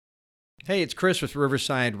Hey, it's Chris with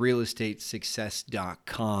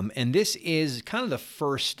RiversideRealEstateSuccess.com, and this is kind of the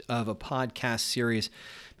first of a podcast series,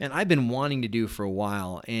 man, I've been wanting to do for a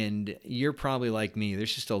while, and you're probably like me.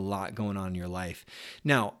 There's just a lot going on in your life.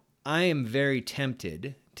 Now, I am very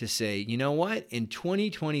tempted to say, you know what? In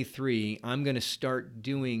 2023, I'm going to start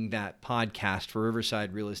doing that podcast for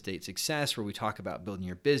Riverside Real Estate Success, where we talk about building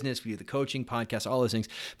your business. We do the coaching podcast, all those things.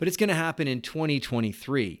 But it's going to happen in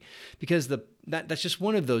 2023 because that's just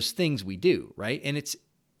one of those things we do, right? And it's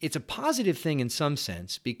a positive thing in some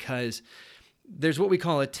sense because there's what we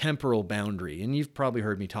call a temporal boundary. And you've probably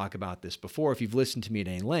heard me talk about this before if you've listened to me at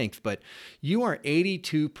any length, but you are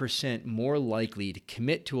 82% more likely to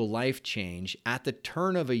commit to a life change at the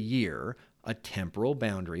turn of a year, a temporal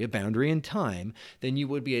boundary, a boundary in time, than you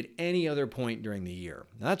would be at any other point during the year.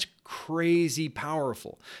 That's crazy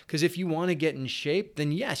powerful because if you want to get in shape,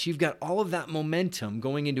 then yes, you've got all of that momentum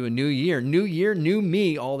going into a new year, new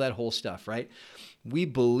me, all that whole stuff, right? We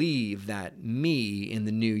believe that me in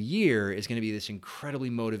the new year is going to be this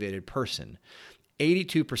incredibly motivated person.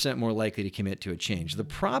 82% more likely to commit to a change. The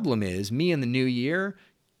problem is me in the new year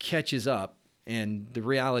catches up, and the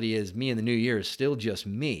reality is me in the new year is still just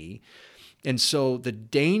me. And so the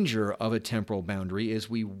danger of a temporal boundary is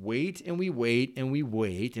we wait and we wait and we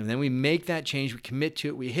wait, and then we make that change, we commit to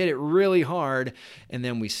it, we hit it really hard, and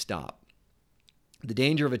then we stop. The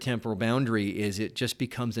danger of a temporal boundary is it just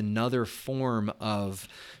becomes another form of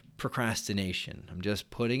procrastination. I'm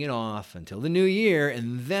just putting it off until the new year,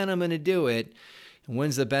 and then I'm going to do it. And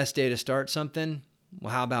when's the best day to start something?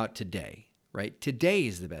 Well, how about today, right? Today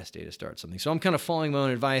is the best day to start something. So I'm kind of following my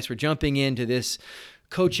own advice. We're jumping into this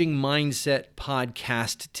coaching mindset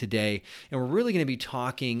podcast today, and we're really going to be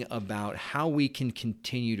talking about how we can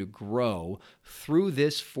continue to grow through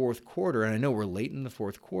this fourth quarter. And I know we're late in the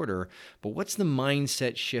fourth quarter, but what's the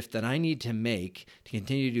mindset shift that I need to make to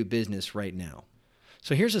continue to do business right now?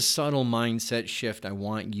 So here's a subtle mindset shift I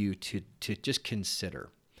want you to just consider.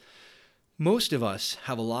 Most of us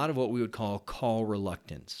have a lot of what we would call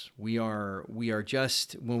reluctance. We are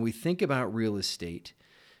just, when we think about real estate,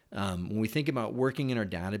 when we think about working in our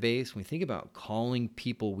database, when we think about calling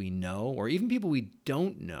people we know or even people we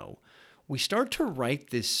don't know, we start to write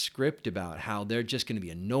this script about how they're just going to be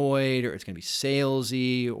annoyed or it's going to be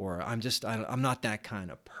salesy or I'm not that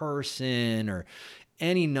kind of person or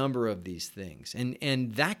any number of these things.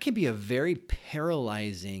 And that can be a very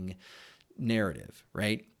paralyzing narrative,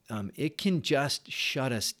 right? It can just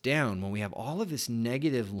shut us down when we have all of this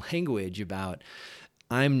negative language about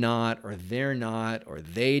I'm not, or they're not, or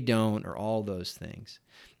they don't, or all those things.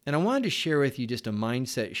 And I wanted to share with you just a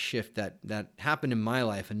mindset shift that happened in my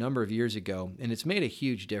life a number of years ago, and it's made a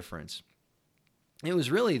huge difference. It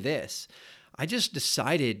was really this. I just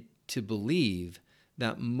decided to believe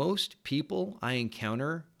that most people I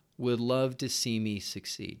encounter would love to see me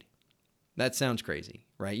succeed. That sounds crazy,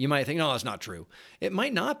 right? You might think, no, that's not true. It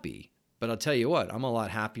might not be, but I'll tell you what, I'm a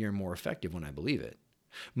lot happier and more effective when I believe it.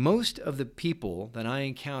 Most of the people that I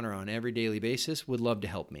encounter on every daily basis would love to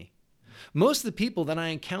help me. Most of the people that I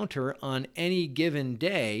encounter on any given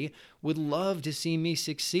day would love to see me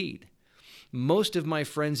succeed. Most of my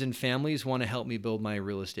friends and families want to help me build my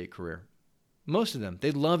real estate career. Most of them,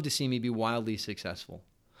 they'd love to see me be wildly successful.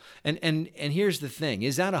 And here's the thing,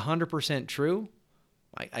 is that 100% true?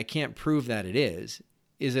 I can't prove that it is.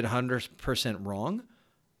 Is it 100% wrong?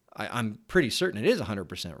 I'm pretty certain it is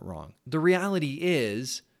 100% wrong. The reality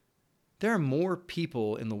is there are more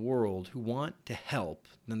people in the world who want to help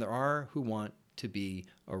than there are who want to be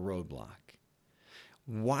a roadblock.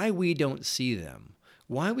 Why we don't see them,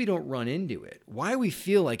 why we don't run into it, why we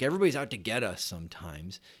feel like everybody's out to get us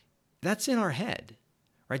sometimes, that's in our head,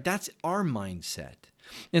 right? That's our mindset.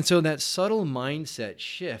 And so that subtle mindset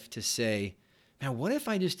shift to say, man, what if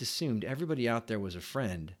I just assumed everybody out there was a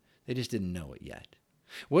friend? They just didn't know it yet.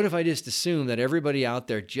 What if I just assumed that everybody out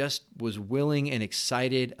there just was willing and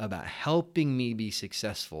excited about helping me be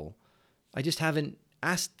successful? I just haven't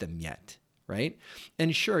asked them yet, right?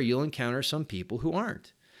 And sure, you'll encounter some people who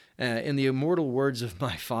aren't. In the immortal words of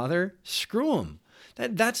my father, screw them.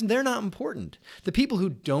 They're not important. The people who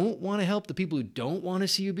don't want to help, the people who don't want to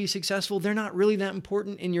see you be successful, they're not really that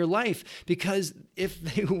important in your life, because if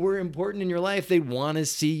they were important in your life, they'd want to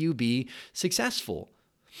see you be successful.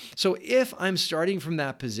 So if I'm starting from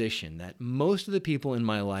that position that most of the people in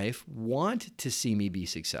my life want to see me be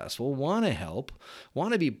successful, want to help,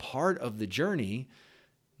 want to be part of the journey,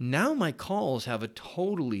 now my calls have a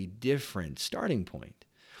totally different starting point.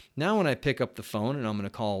 Now when I pick up the phone and I'm going to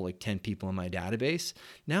call like 10 people in my database,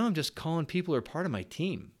 now I'm just calling people who are part of my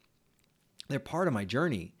team. They're part of my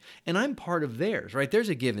journey and I'm part of theirs, right? There's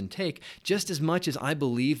a give and take. Just as much as I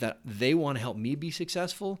believe that they want to help me be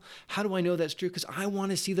successful, how do I know that's true? Because I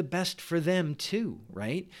want to see the best for them too,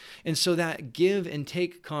 right? And so that give and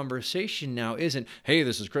take conversation now isn't, hey,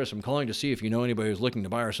 this is Chris. I'm calling to see if you know anybody who's looking to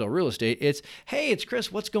buy or sell real estate. It's, hey, it's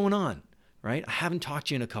Chris. What's going on? Right? I haven't talked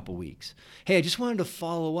to you in a couple weeks. Hey, I just wanted to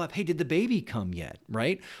follow up. Hey, did the baby come yet?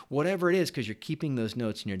 Right? Whatever it is, because you're keeping those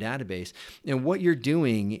notes in your database. And what you're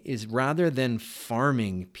doing is, rather than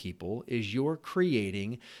farming people, is you're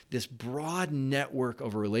creating this broad network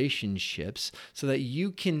of relationships so that you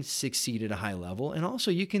can succeed at a high level. And also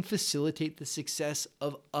you can facilitate the success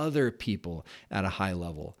of other people at a high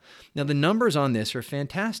level. Now, the numbers on this are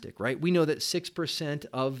fantastic, right? We know that 6%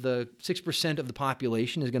 of the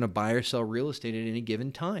population is going to buy or sell real estate at any given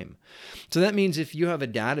time. So that means if you have a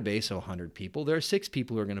database of 100 people, there are 6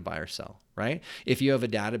 people who are going to buy or sell, right? If you have a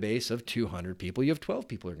database of 200 people, you have 12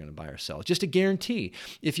 people who are going to buy or sell. It's just a guarantee.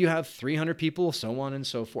 If you have 300 people, so on and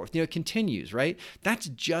so forth. It continues, right? That's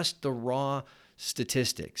just the raw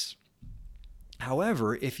statistics.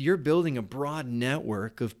 However, if you're building a broad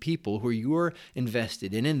network of people who you're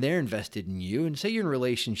invested in and they're invested in you, and say you're in a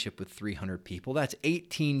relationship with 300 people, that's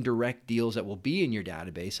 18 direct deals that will be in your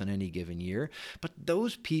database on any given year. But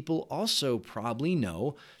those people also probably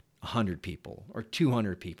know 100 people or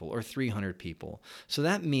 200 people or 300 people. So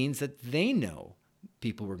that means that they know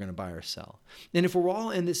people we're going to buy or sell. And if we're all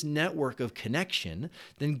in this network of connection,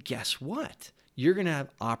 then guess what? You're going to have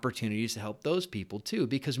opportunities to help those people too,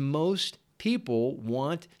 because most people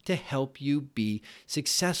want to help you be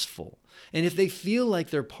successful. And if they feel like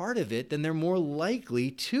they're part of it, then they're more likely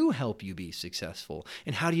to help you be successful.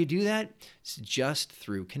 And how do you do that? It's just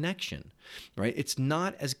through connection, right? It's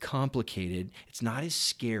not as complicated. It's not as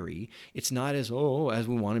scary. It's not as we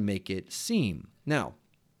want to make it seem. Now,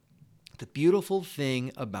 the beautiful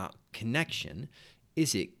thing about connection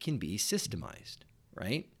is it can be systemized,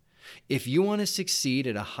 right? If you want to succeed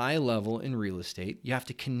at a high level in real estate, you have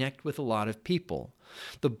to connect with a lot of people.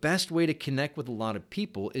 The best way to connect with a lot of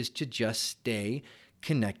people is to just stay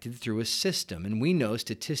connected through a system. And we know,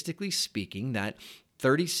 statistically speaking, that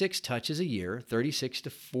 36 touches a year, 36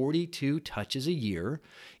 to 42 touches a year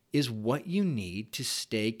is what you need to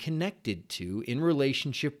stay connected to in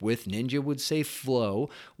relationship with, Ninja would say, flow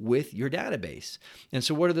with your database. And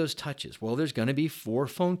so what are those touches? Well, there's going to be 4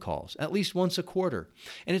 phone calls, at least once a quarter.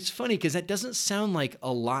 And it's funny because that doesn't sound like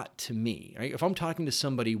a lot to me, right? If I'm talking to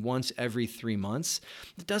somebody once every 3 months,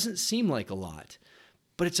 it doesn't seem like a lot.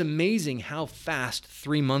 But it's amazing how fast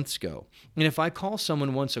 3 months go. And if I call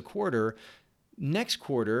someone once a quarter, next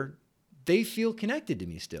quarter, they feel connected to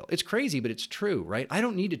me still. It's crazy, but it's true, right? I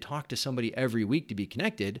don't need to talk to somebody every week to be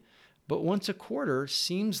connected, but once a quarter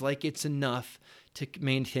seems like it's enough to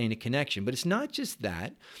maintain a connection. But it's not just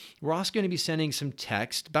that. We're also going to be sending some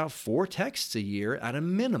text, about 4 texts a year at a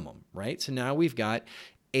minimum, right? So now we've got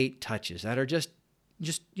 8 touches that are just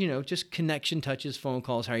connection touches, phone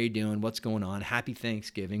calls. How are you doing? What's going on? Happy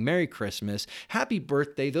Thanksgiving, Merry Christmas, happy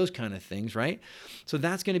birthday, those kind of things, right? So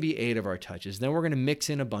that's going to be 8 of our touches. Then we're going to mix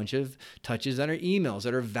in a bunch of touches that are emails,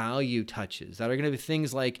 that are value touches, that are going to be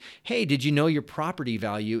things like, hey, did you know your property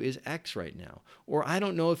value is X right now? Or I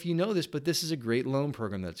don't know if you know this, but this is a great loan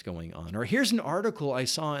program that's going on. Or here's an article I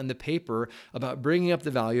saw in the paper about bringing up the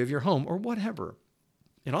value of your home, or whatever.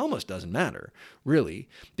 It almost doesn't matter, really,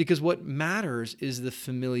 because what matters is the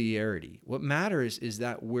familiarity. What matters is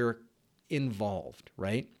that we're involved,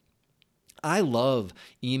 right? I love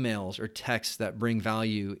emails or texts that bring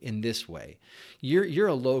value in this way. You're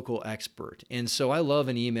a local expert. And so I love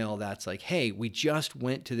an email that's like, hey, we just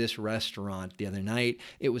went to this restaurant the other night.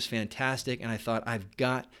 It was fantastic. And I thought, I've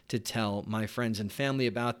got to tell my friends and family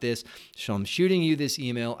about this. So I'm shooting you this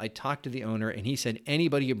email. I talked to the owner and he said,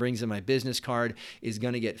 anybody who brings in my business card is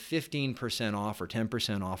going to get 15% off or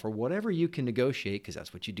 10% off or whatever you can negotiate, because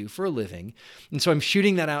that's what you do for a living. And so I'm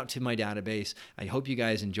shooting that out to my database. I hope you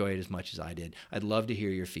guys enjoy it as much as I did. I'd love to hear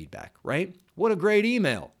your feedback, right? What a great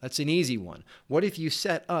email. That's an easy one. What if you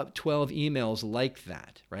set up 12 emails like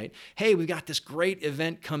that, right? Hey, we've got this great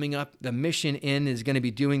event coming up. The Mission Inn is going to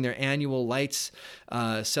be doing their annual lights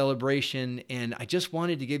celebration. And I just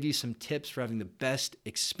wanted to give you some tips for having the best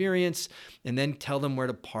experience, and then tell them where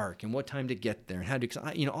to park and what time to get there and how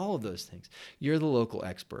to, all of those things. You're the local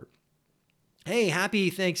expert. Hey,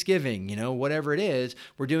 happy Thanksgiving, whatever it is,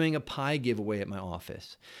 we're doing a pie giveaway at my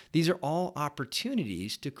office. These are all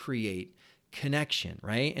opportunities to create connection,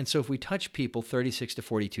 right? And so if we touch people 36 to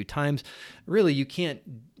 42 times, really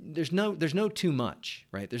there's no too much,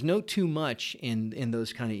 right? There's no too much in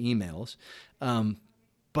those kind of emails.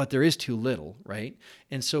 but there is too little, right?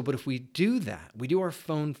 And so, but if we do that, we do our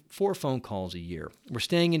 4 phone calls a year. We're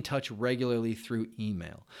staying in touch regularly through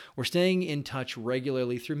email. We're staying in touch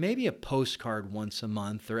regularly through maybe a postcard once a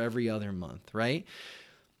month or every other month, right?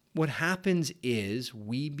 What happens is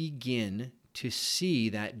we begin to see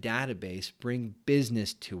that database bring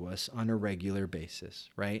business to us on a regular basis,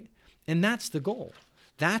 right? And that's the goal.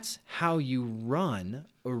 That's how you run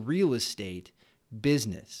a real estate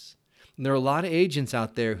business. And there are a lot of agents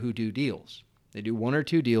out there who do deals. They do 1 or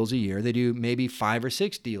 2 deals a year. They do maybe 5 or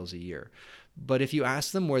 6 deals a year. But if you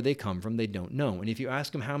ask them where they come from, they don't know. And if you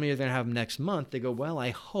ask them how many they're going to have next month, they go, well, I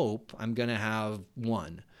hope I'm going to have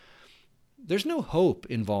 1. There's no hope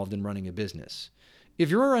involved in running a business. If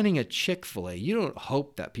you're running a Chick-fil-A, you don't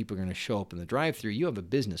hope that people are going to show up in the drive-thru. You have a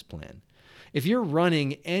business plan. If you're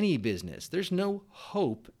running any business, there's no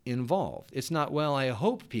hope involved. It's not, well, I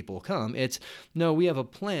hope people come. It's, no, we have a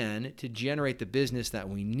plan to generate the business that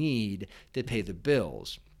we need to pay the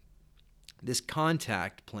bills. This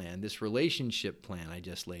contact plan, this relationship plan I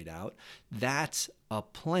just laid out, that's a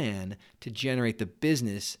plan to generate the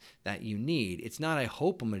business that you need. It's not, I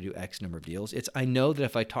hope I'm going to do X number of deals. It's, I know that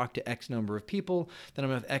if I talk to X number of people, then I'm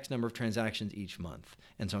going to have X number of transactions each month.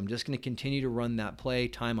 And so I'm just going to continue to run that play,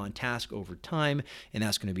 time on task over time, and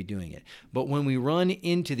that's going to be doing it. But when we run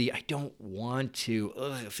into the, I don't want to,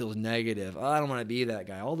 it feels negative, I don't want to be that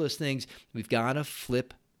guy, all those things, we've got to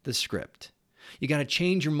flip the script. You got to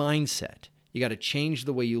change your mindset. You got to change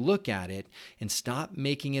the way you look at it and stop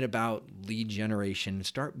making it about lead generation.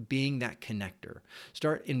 Start being that connector.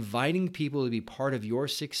 Start inviting people to be part of your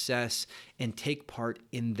success and take part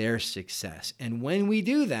in their success. And when we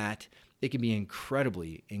do that, it can be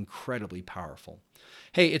incredibly, incredibly powerful.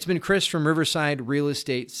 Hey, it's been Chris from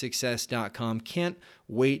RiversideRealEstateSuccess.com. Can't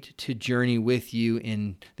wait to journey with you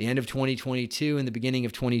in the end of 2022 and the beginning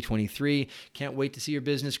of 2023. Can't wait to see your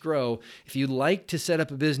business grow. If you'd like to set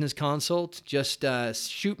up a business consult, just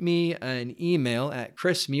shoot me an email at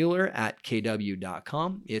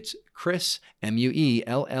chrismueller@kw.com. It's Chris, Mueller,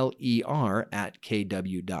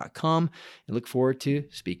 @kw.com. And look forward to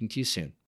speaking to you soon.